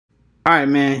Alright,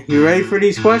 man. You ready for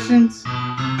these questions?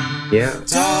 Yeah.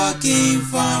 Talking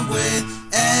Fun with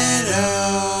Edo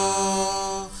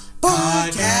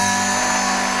Podcast.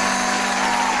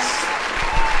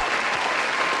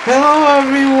 Hello,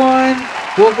 everyone.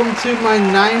 Welcome to my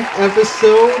 9th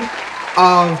episode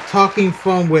of Talking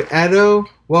Fun with Edo.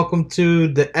 Welcome to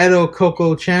the Edo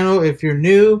Coco channel if you're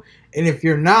new. And if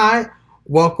you're not,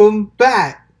 welcome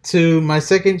back to my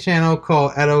second channel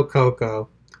called Edo Coco.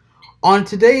 On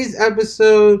today's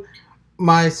episode,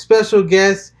 my special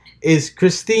guest is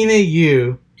Christina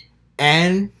Yu,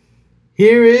 and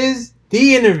here is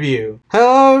the interview.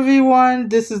 Hello everyone,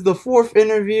 this is the 4th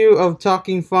interview of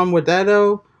Talking Fun with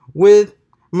Edo with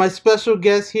my special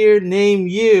guest here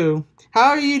named Yu. How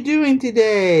are you doing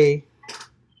today?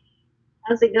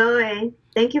 How's it going?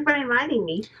 Thank you for inviting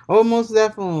me. Oh, most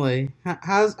definitely.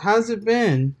 How's it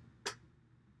been?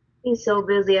 Being so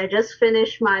busy. I just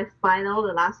finished my final,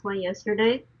 the last one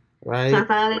yesterday. Right. So I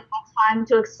finally got time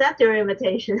to accept your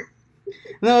invitation.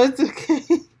 No, it's okay.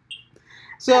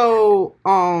 So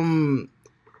one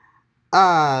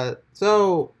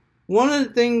of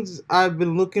the things I've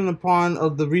been looking upon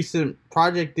of the recent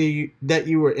project that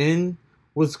you were in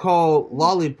was called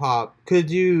Lollipop.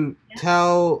 Could you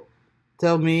tell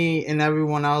me and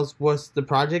everyone else what's the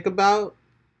project about?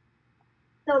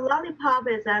 So Lollipop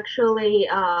is actually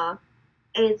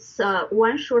it's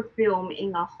one short film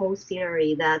in a whole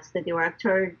series that the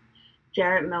director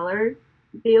Jared Miller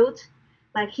built.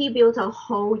 Like he built a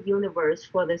whole universe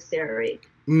for the series.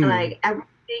 Like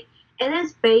everything, and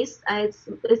it's based. It's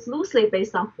loosely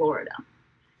based on Florida,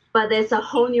 but it's a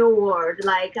whole new world.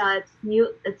 Like it's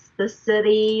new. It's the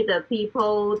city, the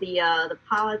people, the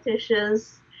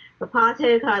politicians, the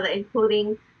politics are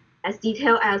including as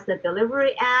detailed as the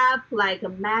delivery app, like a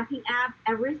mapping app,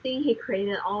 everything. He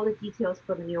created all the details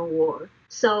for the new world.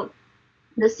 So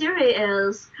the series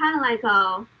is kind of like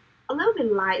a little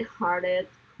bit light-hearted,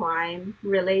 crime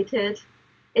related.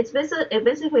 It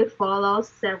basically follows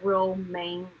several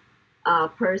main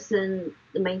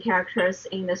main characters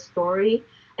in the story,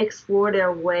 explore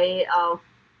their way of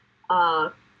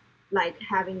like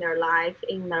having their life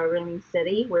in the Riming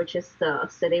City, which is the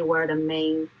city where the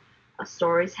main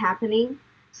story is happening.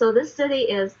 So this city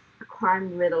is a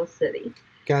crime-riddled city.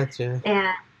 Gotcha.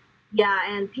 And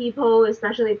and people,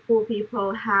 especially poor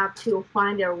people, have to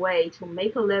find their way to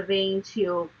make a living,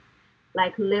 to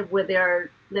like live with their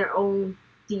own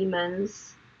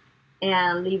demons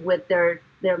and live with their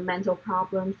mental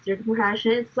problems, their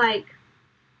depression. It's like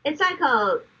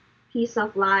a piece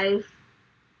of life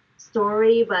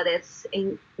story, but it's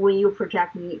when you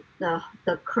project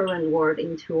the current world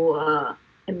into a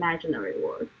imaginary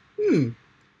world.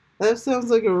 That sounds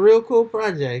like a real cool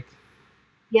project.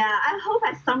 Yeah, I hope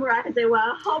I summarized it well.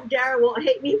 I hope Jared won't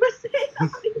hate me for saying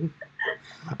something.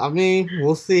 I mean,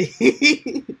 we'll see.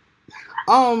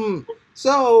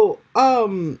 So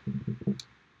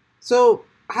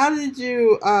how did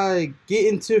you get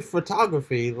into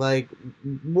photography? Like,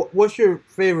 what's your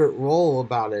favorite role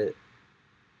about it?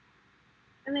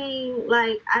 I mean,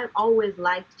 like I've always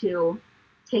liked to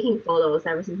taking photos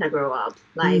ever since I grew up.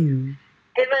 Like even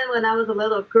when I was a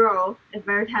little girl,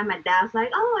 every time my dad's like,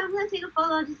 "Oh, I'm gonna take a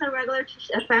photo, just a regular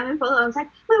family photo," I was like,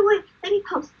 "Wait, let me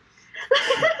pose."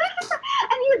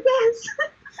 I need to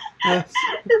dance.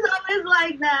 It's always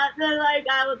like that. Then like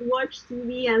I would watch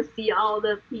TV and see all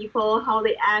the people how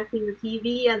they act in the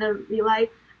TV, and then be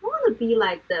like, "I want to be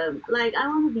like them. Like I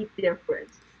want to be different."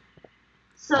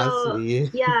 So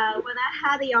yeah, when I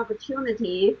had the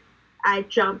opportunity, I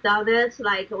jumped on it.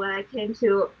 Like when I came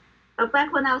to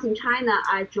back when I was in China,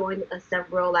 I joined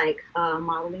several like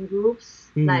modeling groups,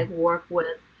 like work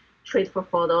with trade for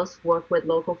photos, work with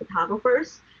local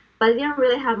photographers. But I didn't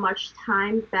really have much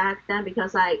time back then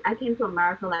because I came to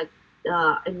America like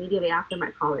immediately after my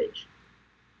college.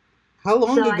 How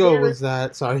long ago was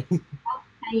that? Sorry. 10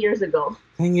 years ago.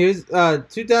 10 years?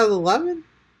 2011?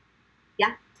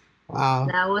 Yeah. Wow.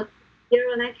 That was here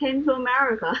when I came to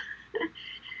America.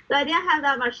 So I didn't have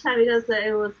that much time because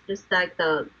it was just like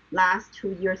the last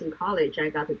 2 years in college I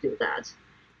got to do that.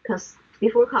 Because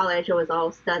before college it was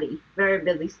all study, very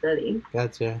busy studying.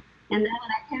 Gotcha. And then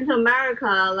when I came to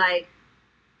America, like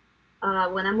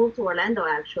when I moved to Orlando,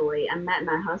 actually, I met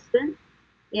my husband,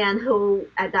 and who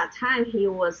at that time he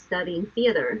was studying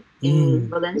theater in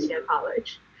Valencia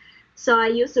College. So I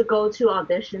used to go to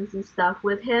auditions and stuff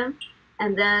with him.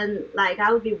 And then, like,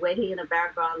 I would be waiting in the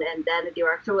background, and then the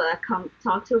director would come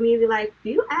talk to me and be like,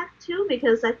 "Do you act too?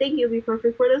 Because I think you'll be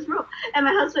perfect for this role." And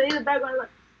my husband in the background was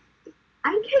like,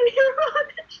 "I came here for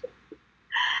audition."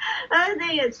 I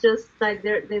think it's just like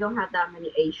they don't have that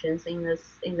many Asians in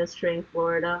this industry in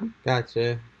Florida.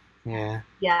 Gotcha. Yeah.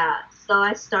 Yeah, so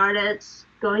I started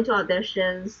going to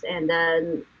auditions, and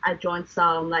then I joined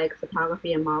some like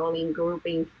photography and modeling group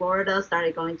in Florida.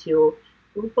 Started going to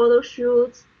group photo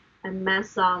shoots and met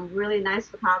some really nice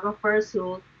photographers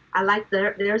who I like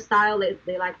their style.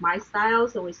 They like my style,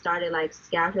 so we started like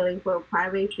scheduling for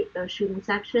private shooting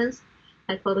sections,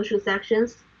 like photo shoot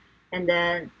sections, and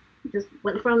then just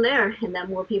went from there. And then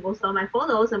more people saw my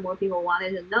photos, and more people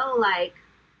wanted to know like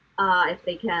if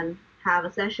they can have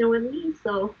a session with me.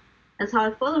 So that's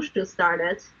how a photo shoot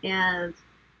started. And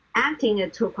acting,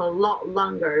 it took a lot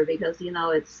longer because,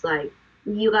 it's like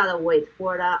you gotta wait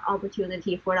for that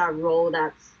opportunity, for that role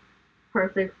that's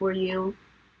perfect for you.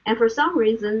 And for some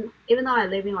reason, even though I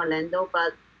live in Orlando,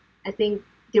 but I think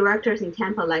directors in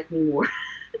Tampa like me more.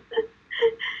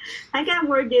 I get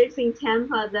more gigs in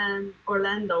Tampa than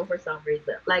Orlando for some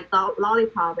reason. Like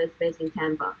Lollipop is based in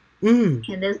Tampa. Mm.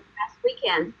 And this past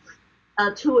weekend,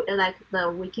 like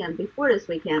the weekend before this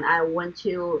weekend, I went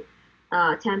to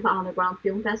Tampa Underground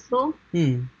Film Festival.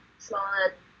 Mm. So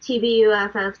the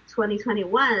TVUFF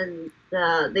 2021,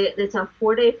 it's a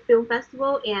 4-day film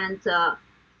festival, and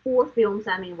four films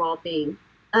I'm involved in,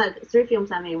 three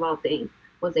films I'm involved in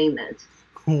was in it.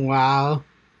 Wow.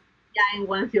 Yeah, in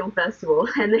one film festival,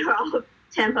 and they're all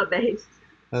Tampa based.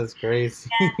 That's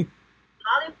crazy.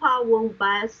 Lollipop won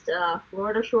Best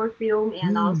Florida Short Film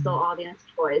and also Audience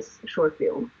Choice Short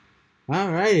Film.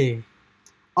 Alrighty.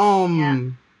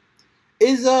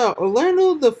 Is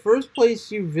Orlando the first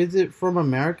place you visit from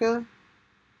America?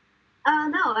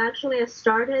 No, actually, I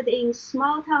started in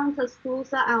small town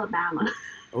Tuscaloosa, Alabama.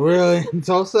 Really?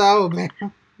 Tulsa,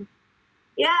 Alabama?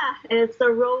 Yeah, it's a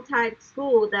road type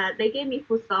school that they gave me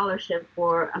full scholarship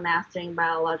for a master in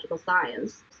biological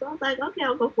science. So I was like, okay,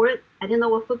 I'll go for it. I didn't know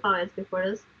what football is before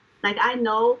this. Like I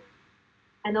know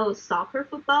soccer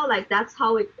football. Like that's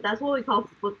what we call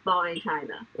football in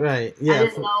China. Right. Yeah. I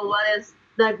didn't know what is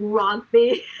like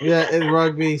rugby. Yeah, and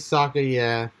rugby, soccer.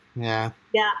 Yeah. Yeah.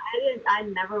 Yeah, I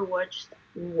never watched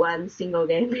one single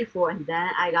game before, and then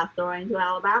I got thrown into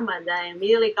Alabama, and then I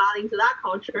immediately got into that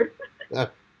culture.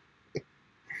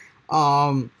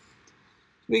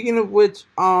 Speaking of which,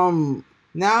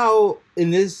 now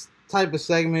in this type of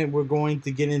segment, we're going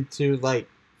to get into like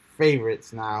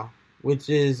favorites now, which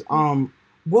is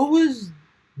what was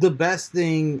the best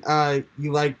thing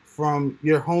you like from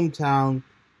your hometown,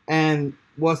 and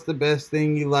what's the best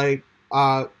thing you like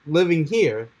living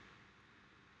here?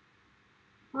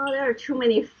 Well, there are too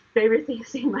many favorite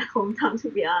things in my hometown, to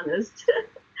be honest.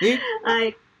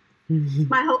 Like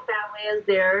my whole family is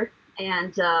there,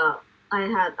 and I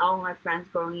had all my friends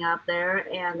growing up there,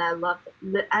 and I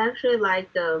actually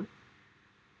like the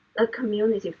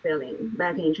community feeling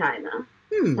back in China.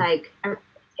 Like everybody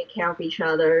take care of each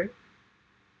other,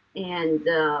 and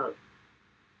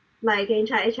like in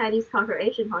Chinese culture,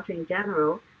 Asian culture in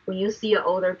general, when you see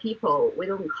older people, we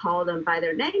don't call them by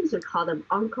their names. We call them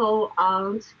uncle,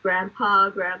 aunt, grandpa,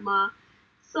 grandma.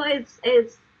 So it's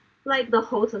like the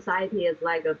whole society is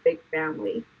like a big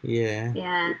family. Yeah.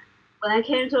 And when I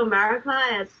came to America,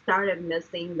 I started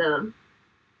missing the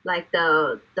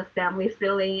family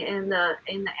feeling in the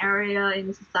area, in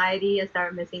the society. I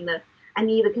started missing I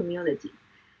need a community.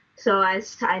 So I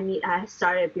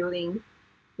started building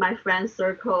my friend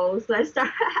circle. So I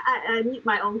need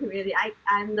my own community.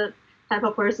 I'm the type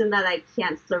of person that I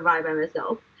can't survive by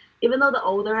myself. Even though the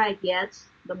older I get,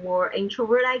 the more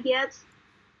introvert I get.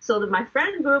 So my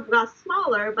friend group got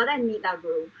smaller, but I need that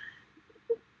group.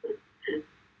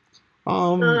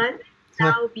 So I think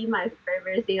that would be my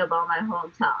favorite thing about my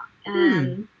hometown.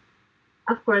 And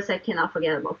of course, I cannot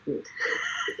forget about food.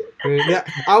 Yeah,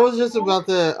 I was just about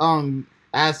to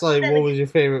ask like, what was your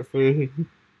favorite food?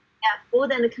 Yeah,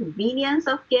 food and the convenience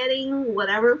of getting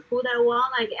whatever food I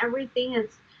want. Like everything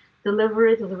is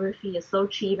delivery fee is so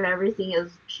cheap. Everything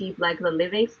is cheap. Like the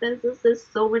living expenses is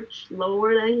so much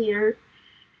lower than here.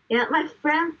 Yeah, my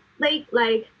friends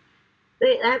I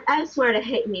swear they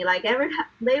hate me. Like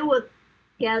they would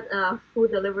get food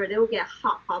delivered. They would get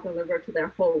hot pot delivered to their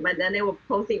home, and then they would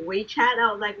post in WeChat.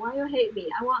 I was like, why you hate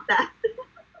me? I want that.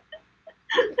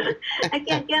 I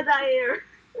can't get that here.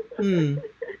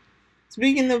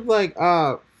 Speaking of like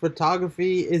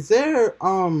photography, is there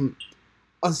what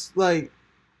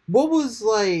was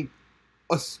like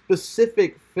a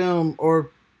specific film or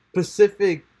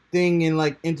specific thing in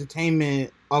like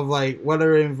entertainment of like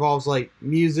whether it involves like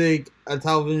music, a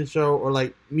television show, or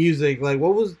like music, like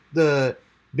what was the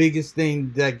biggest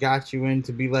thing that got you in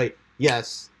to be like,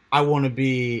 yes, I want to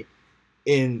be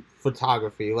in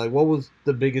photography? Like what was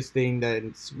the biggest thing that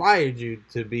inspired you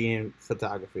to be in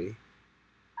photography?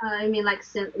 I mean like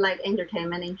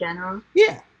entertainment in general.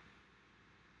 Yeah.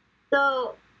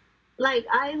 So, like,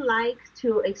 I like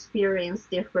to experience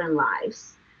different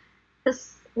lives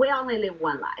because we only live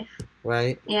one life.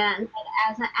 Right. And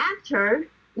as an actor,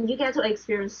 you get to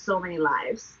experience so many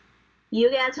lives. You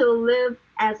get to live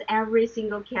as every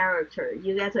single character.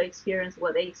 You get to experience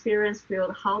what they experience,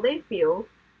 feel how they feel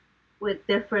with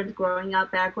different growing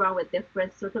up background, with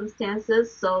different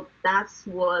circumstances. So that's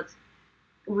what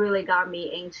really got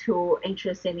me into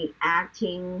interested in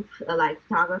acting, like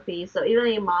photography. So even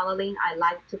in modeling, I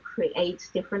like to create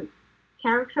different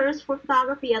characters for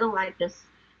photography. I don't like just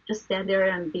stand there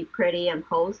and be pretty and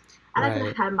pose. I like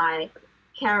Right. to have my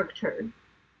character.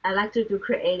 I like to do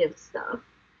creative stuff.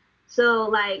 So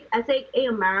like I think in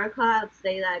America, I'd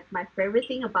say that my favorite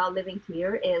thing about living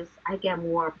here is I get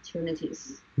more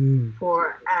opportunities Mm.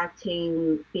 for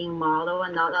acting, being model,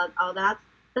 and all that.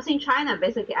 Because in China,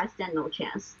 basically, I stand no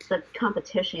chance. The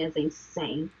competition is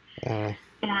insane. Yeah.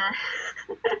 And I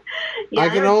yeah,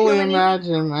 can only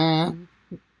imagine, man.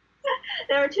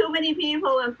 there are too many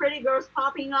people and pretty girls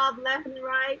popping up left and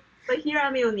right. But here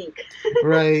I'm unique.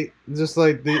 Right. Just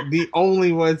like the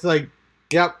only one. It's like,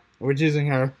 yep, we're choosing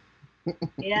her.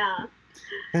 Yeah.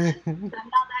 I'm not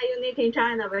that unique in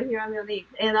China, but here I'm unique.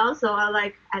 And also, I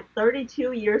like at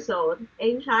 32 years old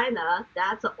in China,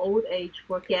 that's an old age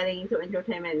for getting into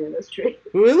entertainment industry.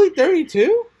 Really,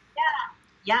 32?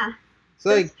 Yeah, It's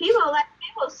because like,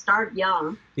 people start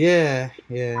young, yeah,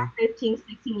 15,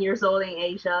 16 years old in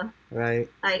Asia. right.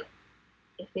 Like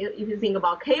if you think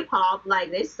about K-pop, like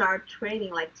they start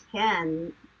training like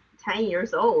 10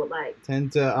 years old. Like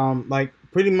Tend to like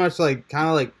pretty much like kind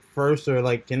of like first or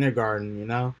like kindergarten, you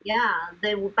know? yeah,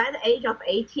 they by the age of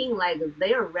 18, like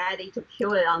they are ready to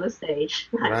kill it on the stage.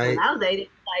 Like when Right. I was 18,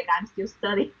 like I'm still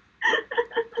studying.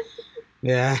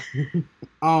 Yeah.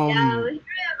 Yeah, here in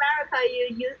America,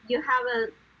 you have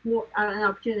an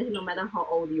opportunity no matter how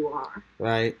old you are.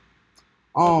 Right.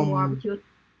 More opportunity.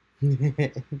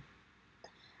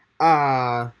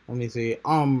 Let me see.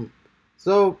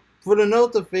 So for the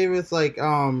note of favorites, like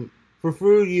for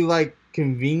food, you like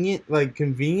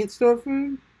convenience store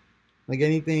food, like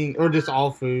anything, or just all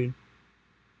food.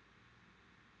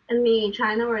 I mean,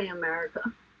 China or in America?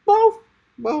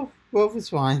 Both is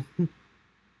fine.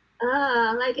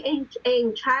 Like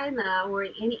in China or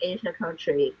in any Asian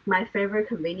country, my favorite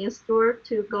convenience store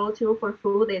to go to for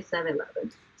food is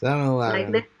 7-Eleven.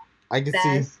 7-Eleven. Like I can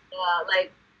best, see.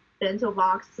 like bento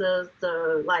boxes,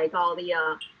 like all the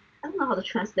I don't know how to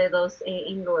translate those in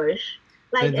English.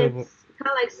 Like Bento it's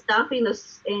kind of like stuff in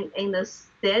the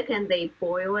stick, and they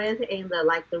boil it in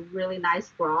the really nice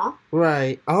broth.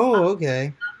 Right. Oh,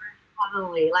 okay.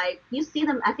 Probably like you see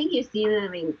them. I think you see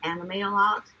them in anime a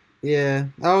lot. Yeah,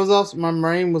 I was also my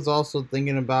brain was also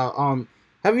thinking about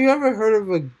have you ever heard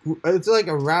of it's like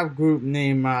a rap group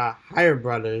named Higher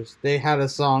Brothers. They had a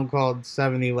song called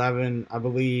 7-Eleven, I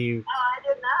believe. Oh, I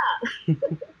did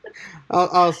not.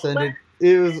 I'll send it.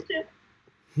 It was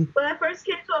When I first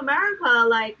came to America,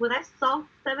 like when I saw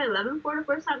 7-Eleven for the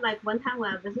first time, like one time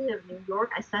when I visited New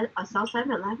York, I saw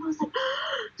 7-Eleven. I was like,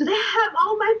 do they have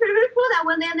all my favorite food? I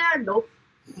went in there, nope,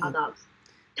 hot dogs.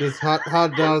 just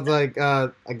hot dogs, like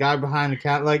a guy behind the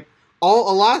counter, like a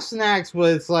lot of snacks,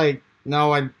 but it's like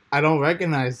no, I don't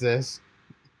recognize this.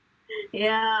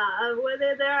 Yeah, I went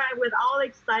in there with all the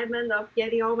excitement of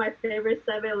getting all my favorite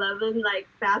 7-Eleven like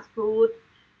fast food.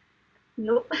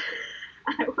 Nope,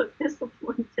 I was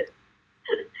disappointed.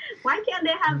 Why can't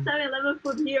they have 7-Eleven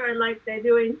food here like they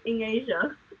do in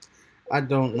Asia? I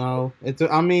don't know.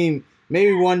 I mean,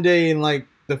 maybe one day in like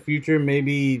the future,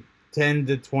 maybe 10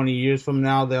 to 20 years from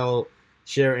now, they'll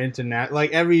share internet.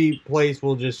 Like every place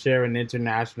will just share an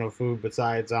international food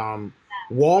besides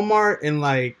Walmart and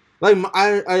I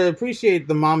appreciate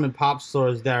the mom and pop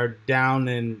stores that are down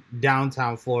in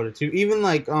downtown Florida too. Even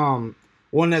like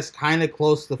one that's kind of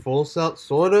close to Full Sail,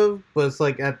 sort of, but it's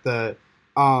like at the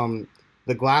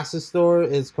glasses store.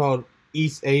 It's called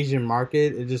East Asian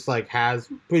Market. It just like has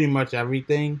pretty much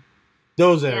everything.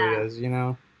 Those areas, you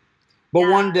know. But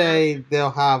one day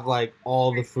they'll have like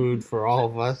all the food for all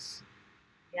of us.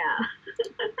 Yeah.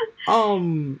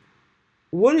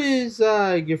 What is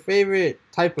your favorite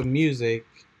type of music?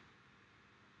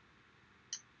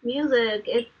 Music,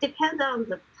 it depends on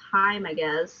the time, I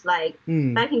guess. Like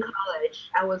back in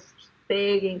college, I was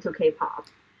big into K-pop.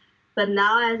 But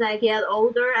now as I get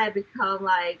older, I become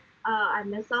like, I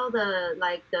miss all the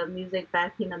music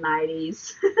back in the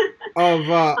 90s. Of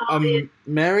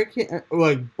American,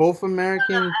 like both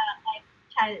American.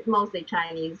 Mostly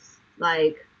Chinese,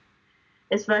 like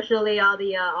especially all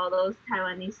those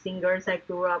Taiwanese singers I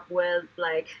grew up with,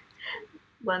 like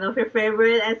one of your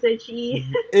favorite SHE.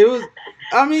 It was.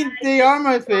 I mean, they are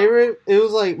my favorite. It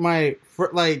was like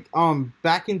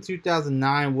back in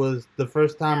 2009 was the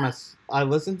first time I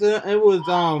listened to it. It was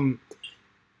on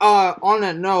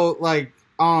that note, like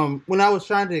when I was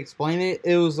trying to explain it,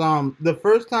 it was the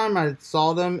first time I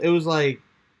saw them, it was like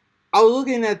I was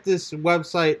looking at this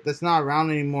website that's not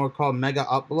around anymore called Mega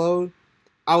Upload.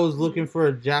 I was looking for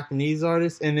a Japanese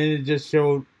artist, and then it just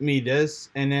showed me this,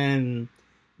 and then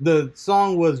the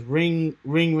song was Ring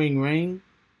Ring Ring Ring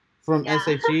from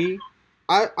SHE.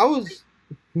 I was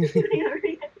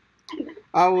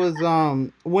I was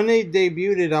when they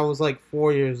debuted it, I was like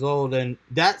 4 years old, and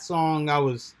that song I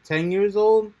was 10 years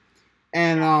old.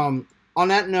 And on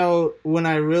that note, when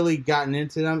I really gotten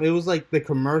into them, it was like the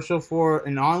commercial for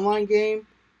an online game.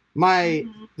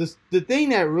 The thing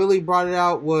that really brought it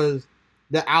out was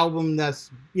the album that's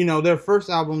their first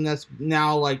album that's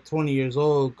now like 20 years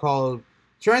old, called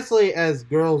translate as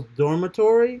Girls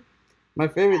Dormitory. My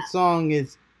favorite song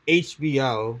is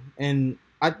HBO, and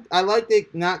I liked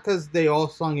it not because they all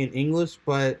sung in English,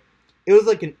 but it was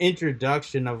like an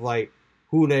introduction of like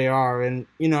who they are. And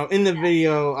in the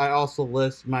video I also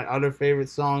list my other favorite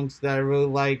songs that I really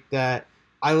like, that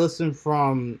I listened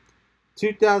from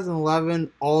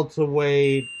 2011 all the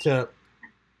way to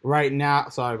right now.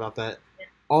 Sorry about that.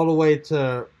 All the way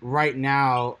to right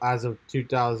now, as of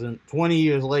 2020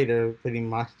 years later, pretty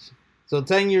much. So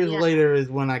 10 years later is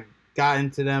when I got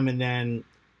into them, and then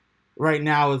right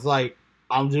now it's like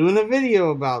I'm doing a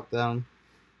video about them.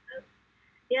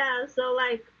 Yeah, so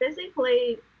like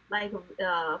basically like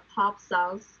pop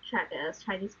songs,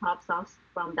 Chinese pop songs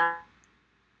from that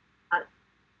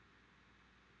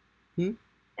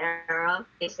era,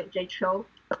 basic Jay Chou.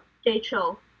 Jay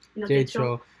Chou.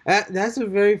 That's a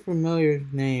very familiar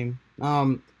name.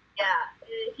 Yeah,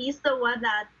 he's the one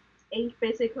that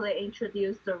basically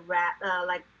introduced the rap,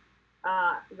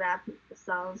 rap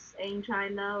songs in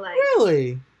China. Like,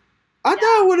 really? I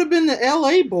thought it would have been the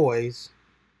LA Boys.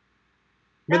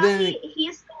 But then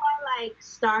he's the one like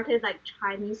started like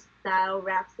Chinese style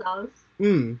rap songs.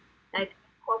 Like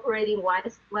incorporating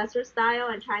Western style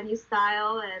and Chinese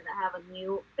style, and have a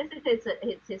new. Basically,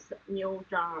 it's his new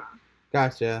genre.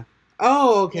 Gotcha.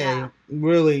 Oh, okay. Yeah.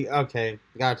 Really? Okay.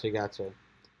 Gotcha.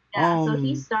 Yeah. So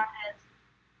he started.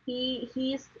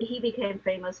 He became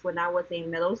famous when I was in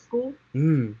middle school.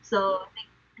 So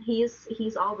his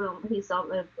album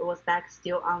was back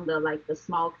still on the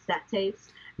small cassette tapes.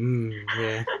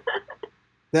 Yeah.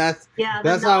 That's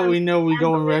how we know we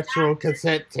go in retro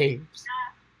cassette tapes.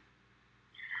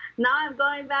 Now I'm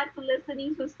going back to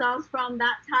listening to songs from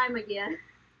that time again.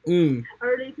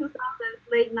 Early 2000s,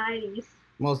 late 90s.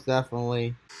 Most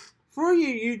definitely. For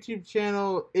your YouTube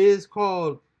channel, it is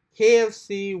called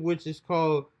KFC, which is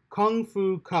called Kung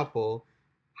Fu Couple.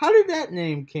 How did that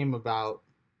name came about?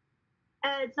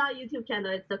 It's not a YouTube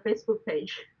channel, it's a Facebook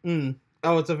page.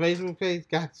 Oh, it's a Facebook page?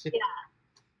 Gotcha.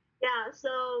 Yeah,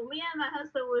 so me and my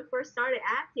husband, when we first started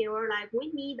acting, we were like,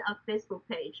 we need a Facebook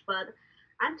page, but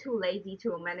I'm too lazy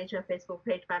to manage a Facebook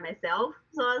page by myself.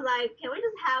 So I was like, can we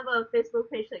just have a Facebook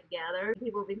page together?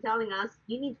 People have been telling us,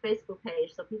 you need a Facebook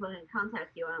page so people can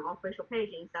contact you on official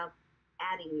page instead of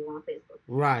adding you on Facebook.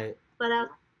 Right. But I was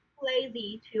too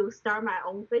lazy to start my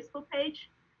own Facebook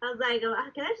page. I was like,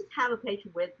 can I just have a page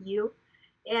with you?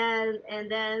 And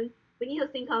then we need to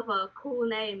think of a cool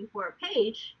name for a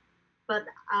page. But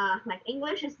like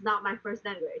English is not my first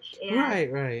language.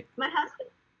 And right. My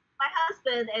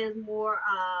husband is more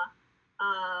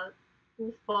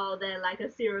goofball than like a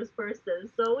serious person,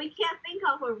 so we can't think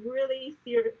of a really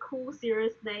cool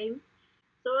serious name.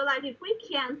 So we're like, if we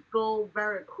can't go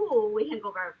very cool, we can go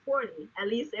very corny. At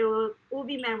least it will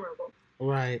be memorable.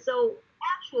 Right. So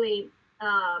actually,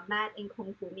 met in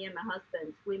Kung Fu. Me and my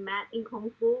husband, we met in Kung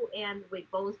Fu, and we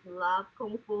both love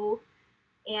Kung Fu,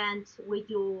 and we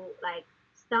do like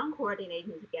stunt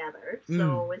coordinating together.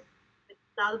 So we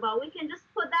thought about we can just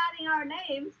put that in our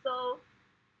name. So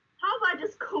how about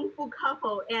just Kung Fu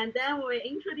Couple? And then we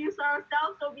introduce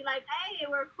ourselves. So be like, hey,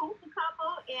 we're Kung Fu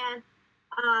Couple, and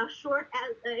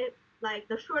like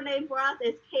the short name for us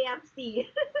is KFC.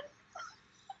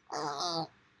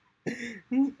 It's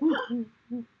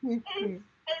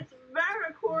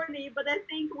very corny, but I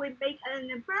think we make an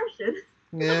impression.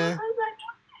 Yeah. I was like,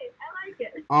 okay, I like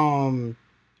it.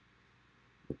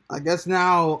 I guess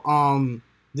now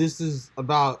this is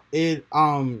about it.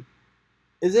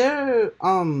 Is there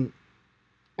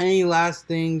any last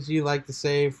things you like to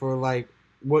say for like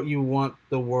what you want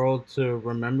the world to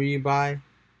remember you by,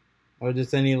 or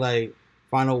just any like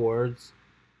final words?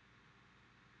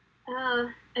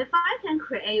 If I can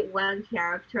create one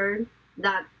character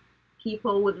that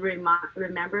people would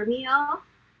remember me of,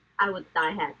 I would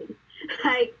die happy.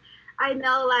 Like, I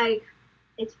know, like,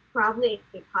 it's probably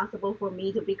impossible for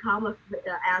me to become an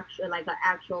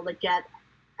actual legit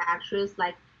actress,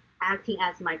 like acting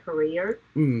as my career.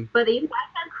 But if I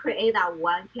can create that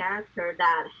one character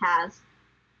that has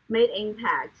made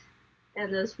impact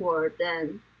in this world,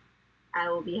 then I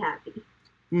will be happy.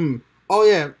 Oh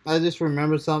yeah, I just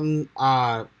remembered something.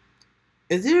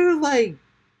 Is there like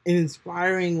an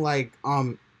inspiring like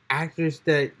actress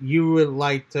that you would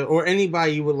like to, or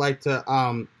anybody you would like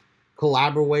to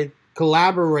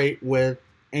collaborate with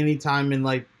anytime in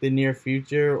like the near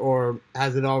future, or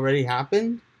has it already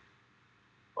happened?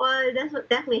 Well, that's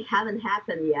definitely haven't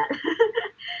happened yet.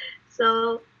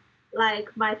 So, like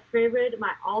my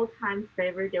all-time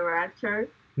favorite director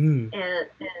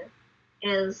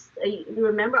is you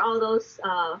remember all those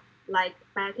like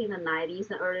back in the 90s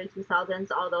and early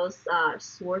 2000s, all those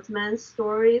swordsman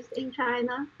stories in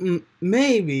China?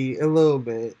 Maybe a little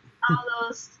bit. All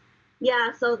those,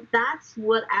 yeah, so that's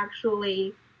what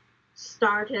actually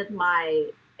started my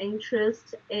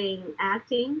interest in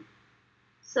acting.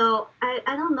 So I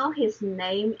don't know his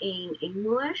name in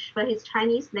English, but his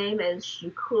Chinese name is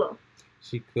Xu Ke.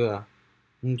 Shikua.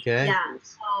 Okay. Yeah,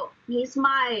 so he's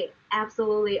my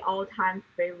absolutely all-time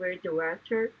favorite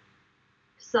director.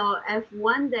 So if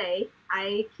one day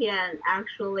I can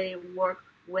actually work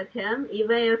with him,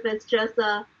 even if it's just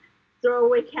a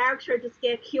throwaway character just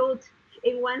get killed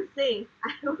in one scene,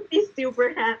 I will be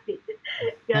super happy.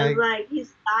 Because like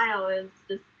his style is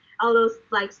just all those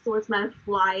like swordsmen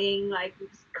flying, like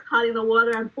just cutting the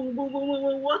water and boom, boom, boom, boom,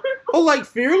 boom, water. Oh, like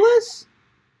Fearless?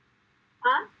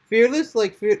 Huh? Fearless?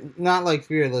 Like not like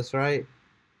Fearless, right?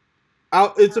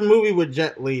 Oh, it's a movie with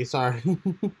Jet Li. Sorry.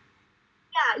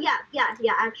 Yeah.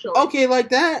 Actually. Okay, like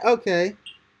that. Okay.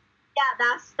 Yeah,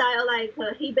 that style. Like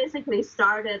he basically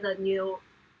started a new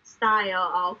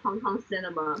style of Hong Kong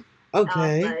cinema.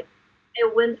 Okay. Like,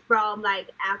 it went from like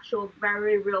actual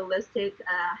very realistic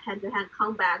hand-to-hand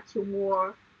combat to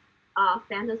more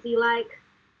fantasy-like.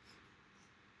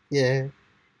 Yeah.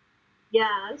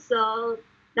 Yeah, so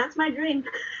that's my dream.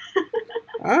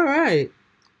 All right.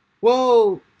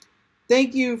 Well,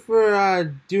 thank you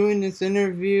for doing this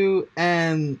interview,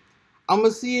 and I'm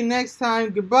going to see you next time.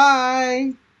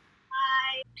 Goodbye.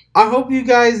 Bye. I hope you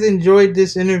guys enjoyed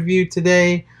this interview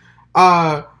today.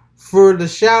 For the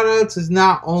shout-outs is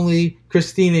not only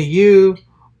Christina Yu,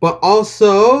 but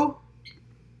also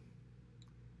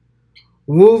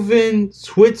Wolven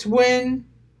Swiftwind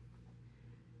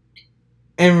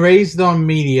and Raised on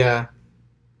Media.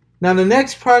 Now, the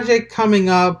next project coming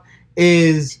up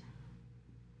is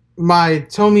my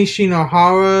Tomi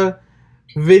Shinohara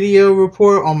video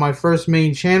report on my first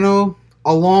main channel,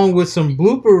 along with some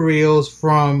blooper reels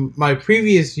from my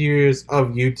previous years of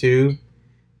YouTube,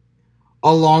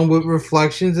 along with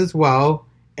reflections as well.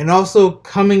 And also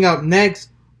coming up next,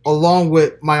 along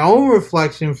with my own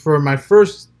reflection for my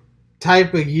first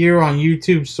type of year on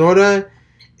YouTube, sorta,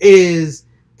 is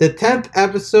the 10th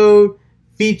episode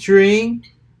featuring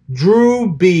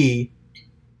Drewbee.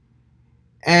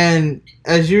 And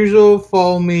as usual,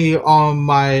 follow me on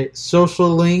my social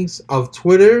links of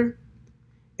Twitter,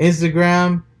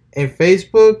 Instagram, and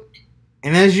Facebook.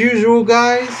 And as usual,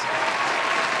 guys,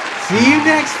 see you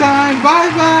next time.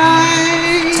 Bye-bye.